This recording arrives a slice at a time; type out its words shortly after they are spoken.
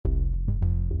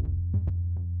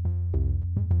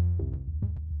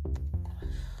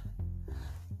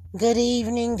Good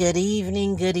evening, good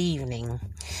evening, good evening.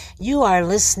 You are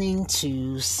listening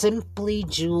to Simply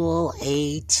Jewel,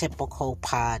 a typical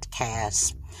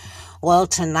podcast. Well,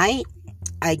 tonight,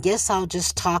 I guess I'll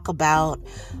just talk about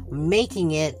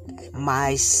making it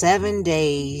my 7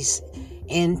 days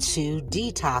into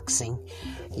detoxing.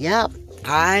 Yep,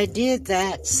 I did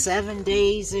that 7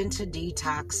 days into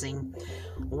detoxing.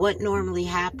 What normally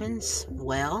happens?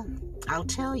 Well, I'll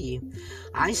tell you.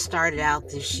 I started out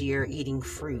this year eating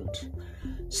fruit.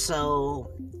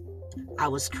 So I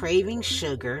was craving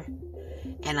sugar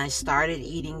and I started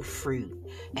eating fruit.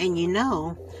 And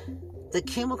the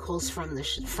chemicals from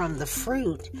the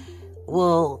fruit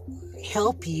will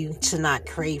help you to not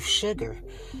crave sugar.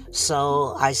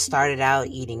 So I started out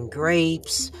eating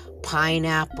grapes,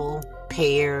 pineapple,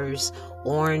 pears,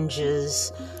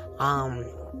 oranges. I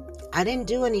didn't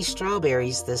do any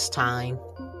strawberries this time.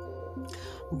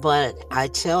 But I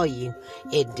tell you,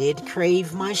 it did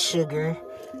crave my sugar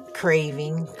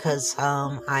craving because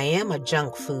I am a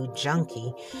junk food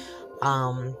junkie.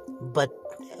 But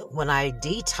when I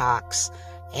detox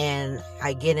and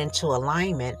I get into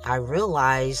alignment, I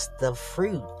realize the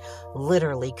fruit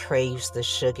literally craves the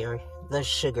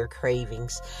sugar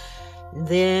cravings.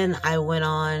 Then I went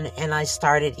on and I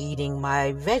started eating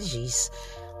my veggies.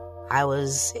 I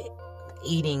was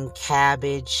eating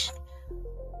cabbage,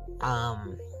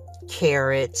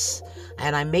 carrots,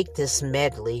 and I make this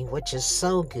medley, which is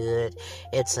so good.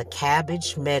 It's a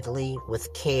cabbage medley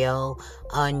with kale,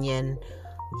 onion,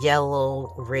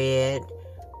 yellow, red,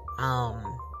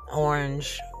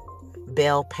 orange,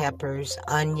 bell peppers,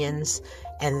 onions,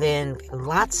 and then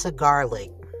lots of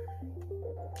garlic.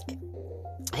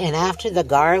 And after the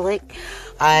garlic,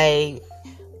 I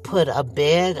put a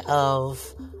bed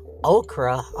of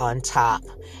okra on top.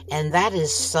 And that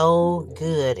is so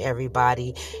good,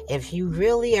 everybody. If you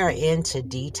really are into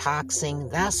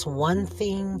detoxing, that's one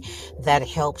thing that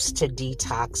helps to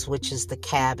detox, which is the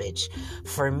cabbage.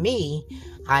 For me,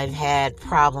 I've had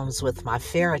problems with my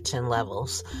ferritin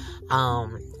levels.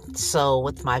 So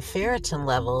with my ferritin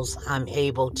levels, I'm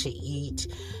able to eat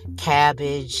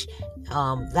cabbage.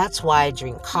 That's why I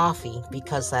drink coffee,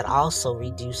 because that also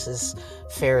reduces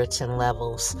ferritin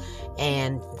levels.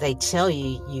 And they tell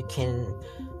you you can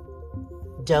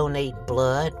donate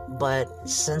blood, but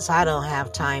since I don't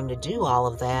have time to do all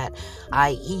of that,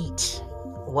 I eat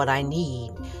what I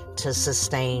need to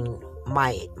sustain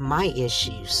my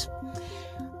issues.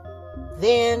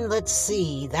 Then let's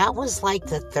see, that was like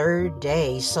the third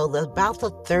day. So about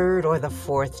the third or the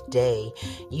fourth day,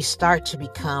 you start to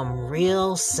become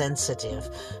real sensitive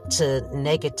to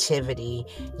negativity.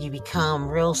 You become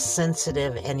real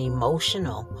sensitive and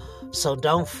emotional. So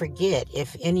don't forget,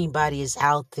 if anybody is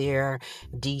out there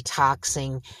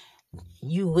detoxing,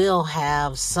 you will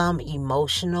have some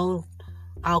emotional,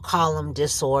 I'll call them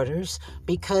disorders,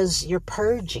 because you're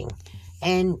purging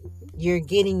and you're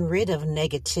getting rid of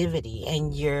negativity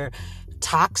and your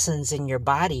toxins in your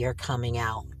body are coming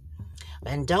out.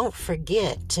 And don't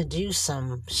forget to do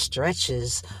some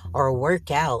stretches or work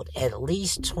out at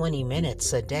least 20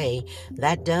 minutes a day.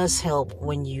 That does help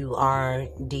when you are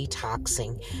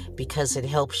detoxing, because it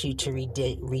helps you to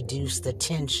reduce the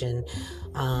tension,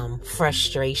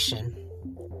 frustration.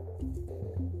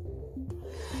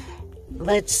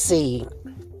 Let's see.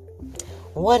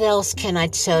 What else can I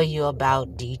tell you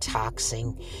about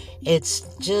detoxing? It's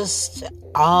just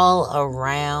all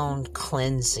around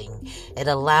cleansing. It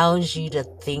allows you to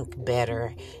think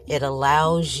better. It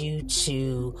allows you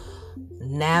to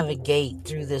navigate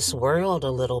through this world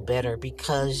a little better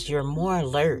because you're more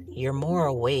alert, you're more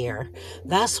aware.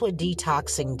 That's what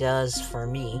detoxing does for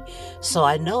me. So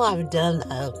I know I've done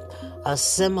a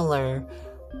similar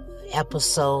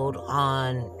episode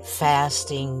on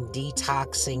fasting,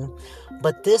 detoxing,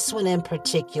 but this one in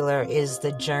particular is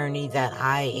the journey that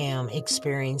I am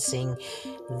experiencing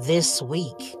this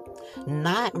week.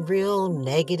 Not real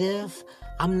negative.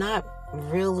 I'm not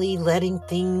really letting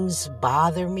things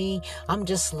bother me. I'm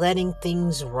just letting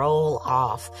things roll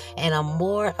off, and I'm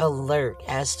more alert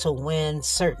as to when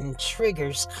certain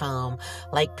triggers come,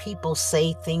 like people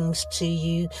say things to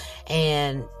you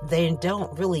and they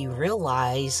don't really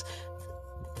realize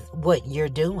what you're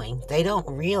doing. They don't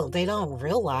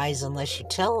realize unless you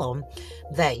tell them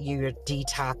that you're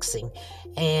detoxing.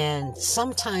 And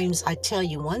sometimes, I tell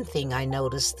you one thing I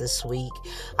noticed this week.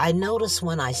 I noticed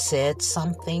when I said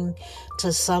something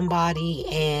to somebody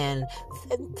and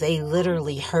they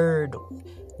literally heard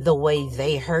the way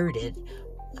they heard it.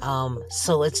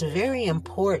 So it's very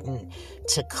important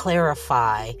to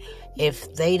clarify.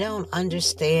 If they don't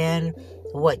understand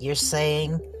what you're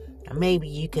saying, maybe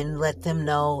you can let them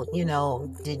know,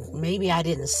 maybe I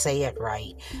didn't say it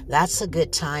right. That's a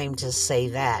good time to say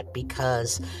that,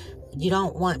 because you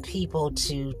don't want people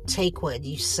to take what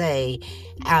you say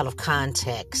out of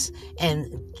context.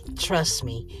 And trust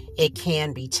me, it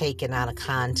can be taken out of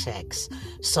context.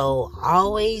 So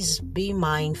always be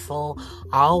mindful,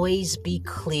 always be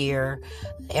clear.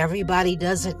 Everybody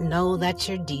doesn't know that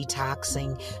you're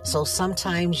detoxing, so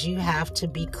sometimes you have to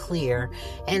be clear.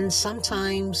 And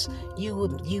sometimes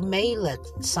you may let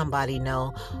somebody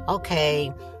know,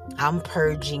 okay, I'm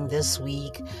purging this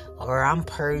week, or I'm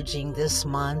purging this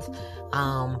month.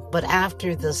 But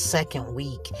after the second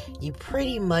week, you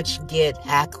pretty much get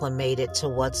acclimated to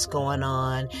what's going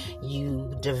on.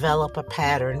 You develop a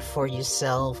pattern for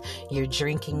yourself. You're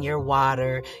drinking your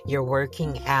water, you're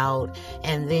working out,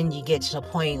 and then you get to the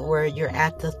point where you're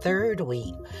at the third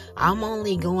week. I'm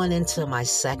only going into my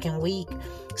second week,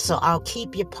 so I'll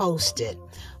keep you posted.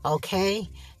 Okay?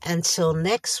 Until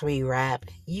next rewrap,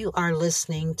 you are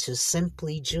listening to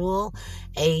Simply Jewel,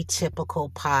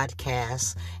 Atypical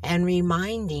Podcast, and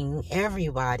reminding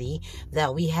everybody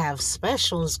that we have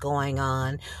specials going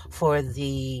on for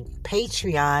the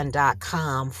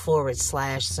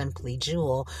patreon.com/Simply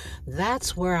Jewel.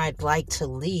 That's where I'd like to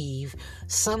leave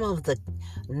some of the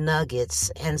nuggets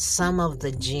and some of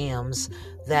the gems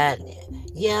that,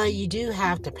 yeah, you do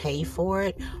have to pay for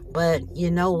it, but you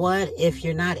know what? If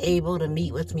you're not able to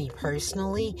meet with me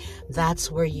personally,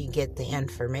 that's where you get the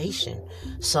information.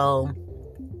 So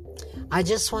I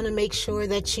just want to make sure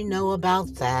that you know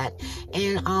about that,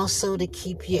 and also to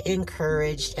keep you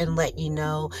encouraged and let you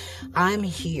know I'm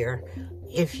here.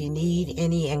 If you need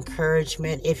any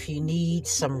encouragement, if you need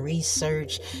some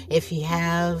research, if you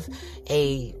have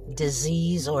a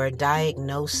disease or a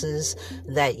diagnosis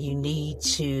that you need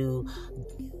to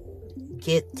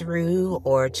get through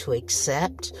or to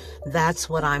accept, that's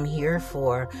what I'm here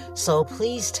for. So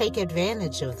please take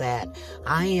advantage of that.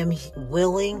 I am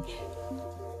willing,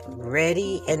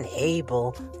 ready, and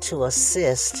able to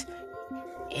assist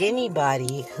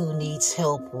anybody who needs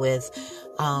help with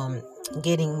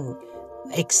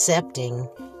accepting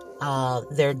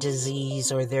their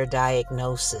disease or their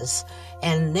diagnosis.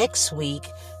 And next week,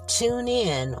 tune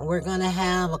in. We're going to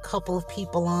have a couple of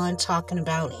people on talking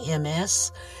about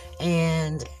MS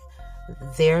and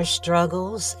their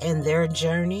struggles and their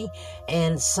journey,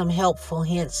 and some helpful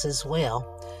hints as well.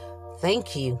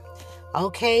 Thank you.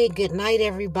 Okay, good night,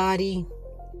 everybody.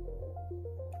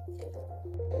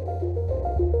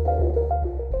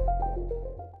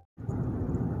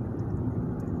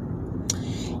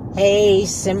 Hey,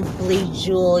 Simply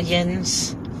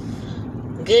Julians.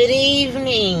 Good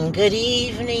evening, good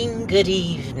evening, good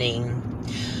evening.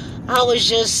 I was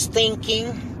just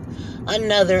thinking,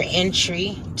 another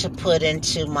entry to put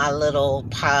into my little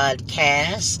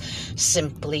podcast,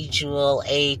 Simply Jewel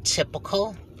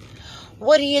Atypical.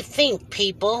 What do you think,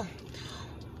 people?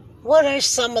 What are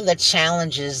some of the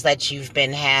challenges that you've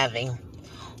been having?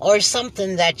 Or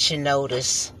something that you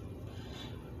notice?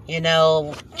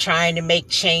 Trying to make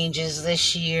changes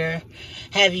this year.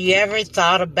 Have you ever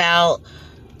thought about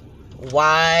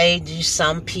why do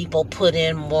some people put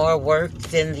in more work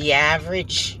than the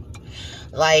average?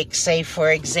 Like, say, for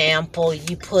example,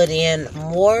 you put in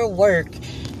more work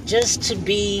just to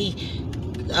be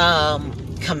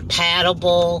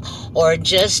compatible, or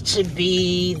just to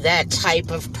be that type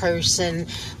of person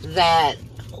that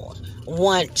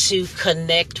want to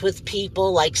connect with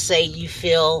people. Like, say you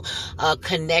feel a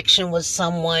connection with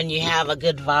someone, you have a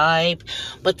good vibe,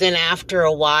 but then after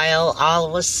a while, all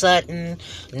of a sudden,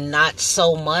 not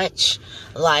so much.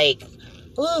 Like,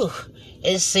 ooh,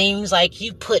 it seems like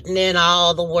you putting in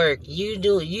all the work. You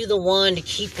the one to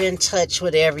keep in touch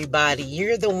with everybody.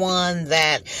 You're the one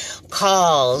that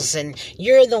calls, and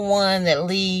you're the one that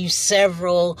leaves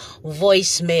several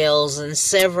voicemails and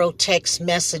several text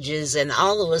messages, and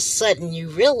all of a sudden you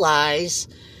realize,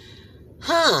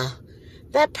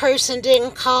 that person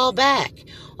didn't call back,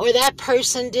 or that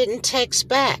person didn't text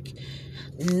back.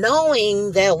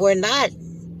 Knowing that we're not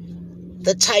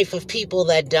the type of people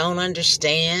that don't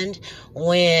understand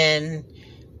when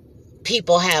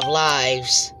people have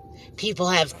lives, people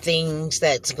have things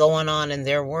that's going on in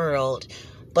their world,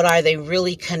 but are they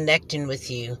really connecting with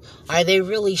you? Are they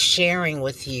really sharing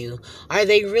with you? Are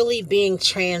they really being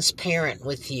transparent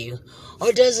with you?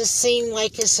 Or does it seem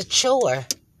like it's a chore?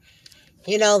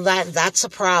 That's a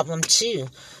problem too.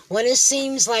 When it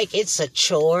seems like it's a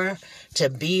chore to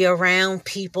be around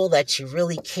people that you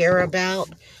really care about,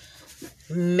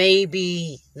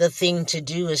 maybe the thing to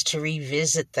do is to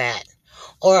revisit that.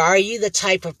 Or are you the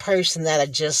type of person that'll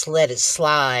just let it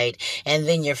slide and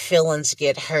then your feelings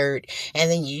get hurt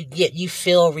and then you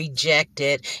feel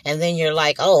rejected and then you're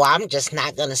like, oh, I'm just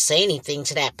not going to say anything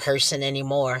to that person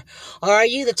anymore? Or are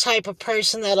you the type of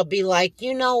person that'll be like,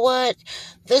 you know what?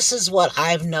 This is what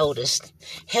I've noticed.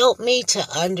 Help me to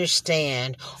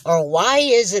understand. Or why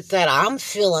is it that I'm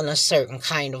feeling a certain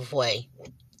kind of way?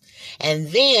 And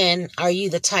then, are you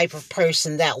the type of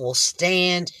person that will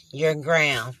stand your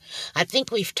ground? I think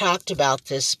we've talked about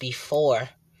this before,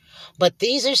 but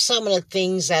these are some of the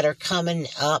things that are coming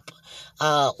up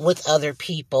with other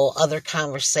people, other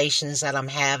conversations that I'm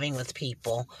having with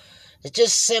people.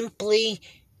 Just simply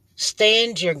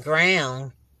stand your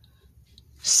ground.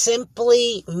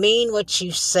 Simply mean what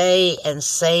you say and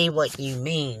say what you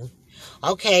mean.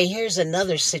 Okay, here's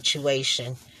another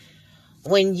situation.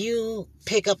 When you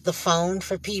pick up the phone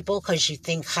for people because you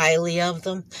think highly of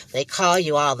them, they call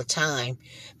you all the time.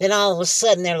 Then all of a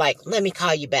sudden they're like, let me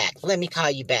call you back. Let me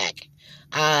call you back.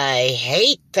 I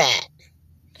hate that.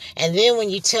 And then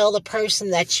when you tell the person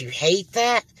that you hate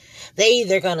that, they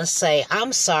either going to say,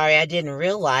 I'm sorry, I didn't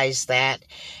realize that,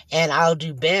 and I'll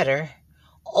do better.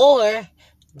 Or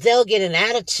they'll get an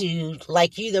attitude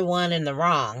like you're the one in the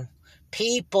wrong.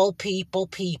 People,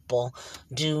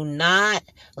 do not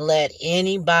let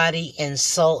anybody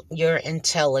insult your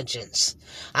intelligence.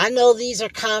 I know these are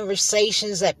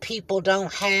conversations that people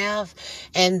don't have,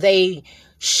 and they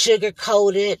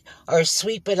sugarcoat it or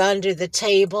sweep it under the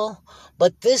table.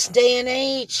 But this day and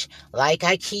age, like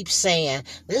I keep saying,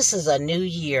 this is a new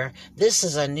year. This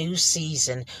is a new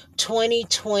season,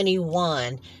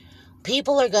 2021.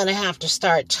 People are going to have to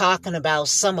start talking about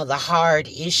some of the hard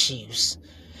issues.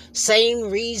 Same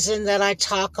reason that I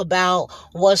talk about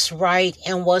what's right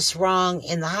and what's wrong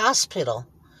in the hospital.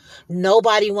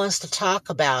 Nobody wants to talk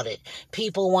about it.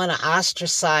 People want to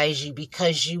ostracize you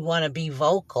because you want to be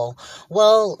vocal.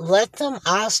 Well, let them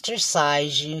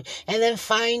ostracize you and then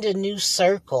find a new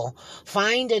circle.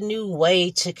 Find a new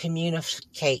way to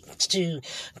communicate,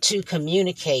 to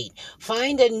communicate.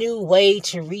 Find a new way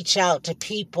to reach out to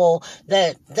people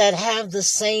that have the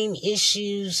same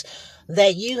issues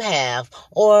that you have,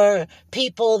 or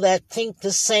people that think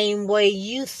the same way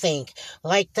you think.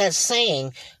 Like that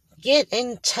saying, get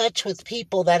in touch with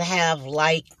people that have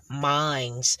like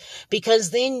minds, because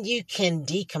then you can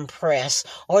decompress,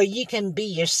 or you can be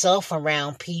yourself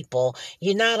around people.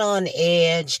 You're not on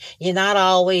edge. You're not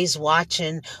always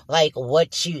watching like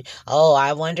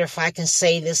I wonder if I can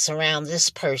say this around this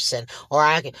person, or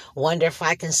I wonder if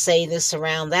I can say this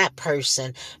around that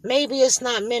person. Maybe it's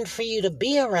not meant for you to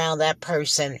be around that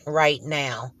person right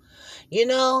now. You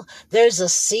know, there's a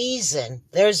season.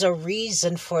 There's a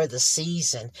reason for the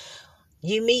season.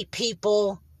 You meet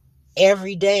people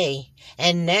every day.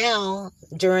 And now,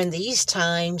 during these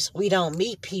times, we don't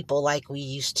meet people like we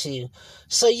used to.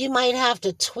 So you might have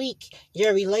to tweak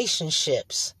your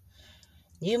relationships.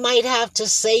 You might have to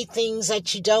say things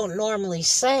that you don't normally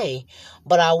say.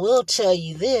 But I will tell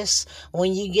you this,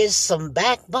 when you get some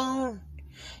backbone,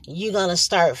 you're going to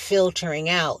start filtering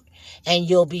out. And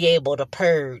you'll be able to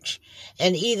purge.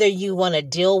 And either you want to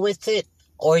deal with it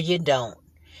or you don't.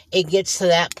 It gets to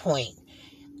that point.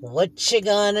 What you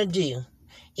gonna do?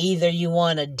 Either you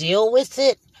want to deal with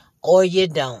it or you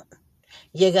don't.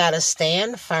 You got to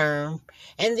stand firm.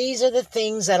 And these are the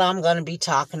things that I'm going to be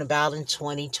talking about in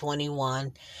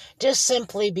 2021. Just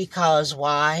simply because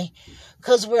why?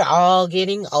 Because we're all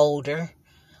getting older.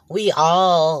 We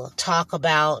all talk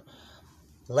about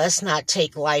let's not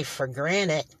take life for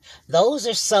granted. Those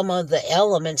are some of the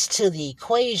elements to the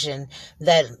equation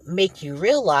that make you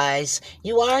realize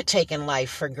you are taking life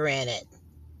for granted.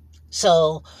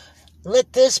 So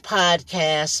let this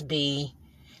podcast be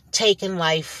taking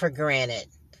life for granted.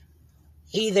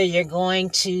 Either you're going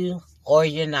to or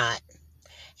you're not.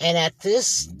 And at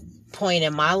this point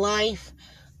in my life,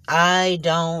 I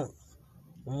don't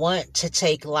want to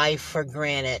take life for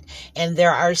granted. And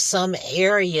there are some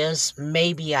areas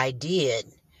maybe I did.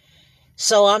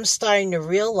 So I'm starting to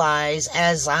realize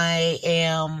as I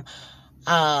am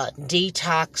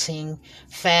detoxing,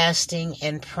 fasting,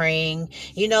 and praying.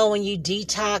 You know, when you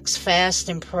detox, fast,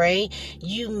 and pray,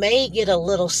 you may get a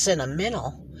little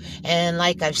sentimental. And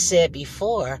like I've said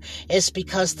before, it's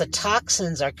because the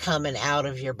toxins are coming out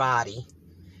of your body.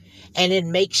 And it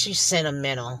makes you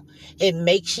sentimental. It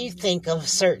makes you think of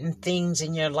certain things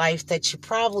in your life that you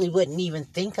probably wouldn't even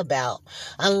think about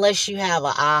unless you have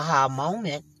an aha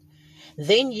moment.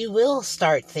 Then you will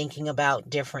start thinking about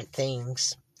different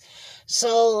things.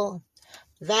 So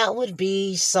that would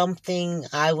be something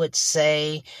I would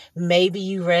say. Maybe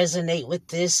you resonate with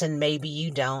this and maybe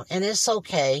you don't. And it's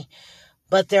okay.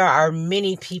 But there are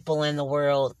many people in the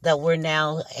world that we're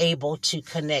now able to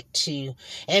connect to.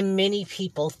 And many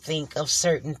people think of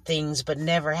certain things but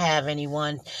never have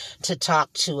anyone to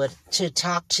talk to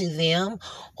them,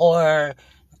 or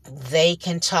they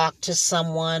can talk to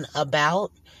someone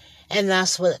about. And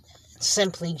that's what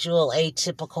Simply Jewel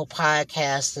Atypical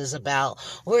Podcast is about.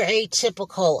 We're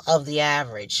atypical of the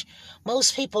average.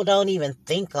 Most people don't even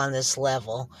think on this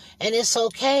level, and it's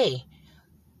okay.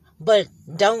 But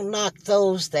don't knock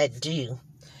those that do.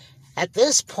 At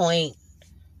this point,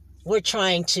 we're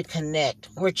trying to connect.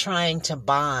 We're trying to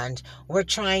bond. We're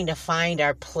trying to find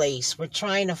our place. We're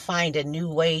trying to find a new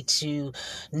way to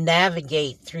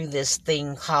navigate through this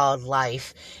thing called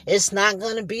life. It's not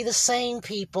going to be the same,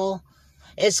 people.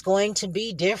 It's going to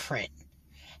be different.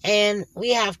 And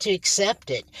we have to accept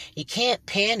it. You can't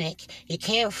panic. You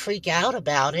can't freak out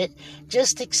about it.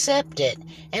 Just accept it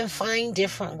and find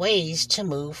different ways to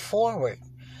move forward.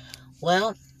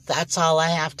 Well, that's all I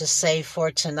have to say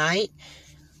for tonight.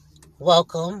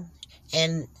 Welcome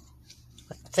and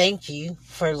thank you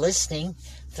for listening.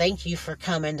 Thank you for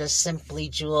coming to Simply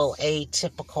Jewel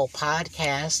Atypical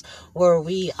Podcast, where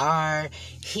we are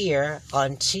here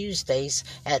on Tuesdays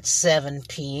at 7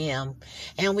 p.m.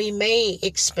 And we may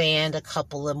expand a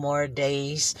couple of more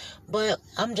days, but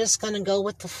I'm just going to go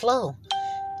with the flow.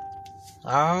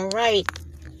 All right.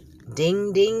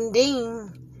 Ding, ding,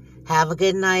 ding. Have a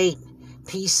good night.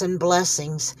 Peace and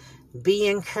blessings. Be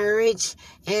encouraged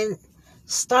and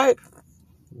start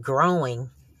growing.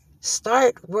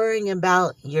 Start worrying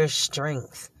about your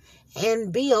strength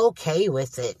and be okay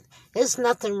with it. There's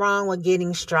nothing wrong with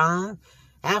getting strong.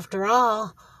 After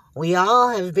all, we all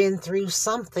have been through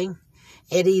something.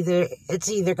 It's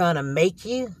either going to make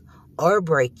you or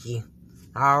break you.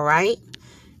 All right?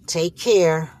 Take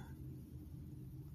care.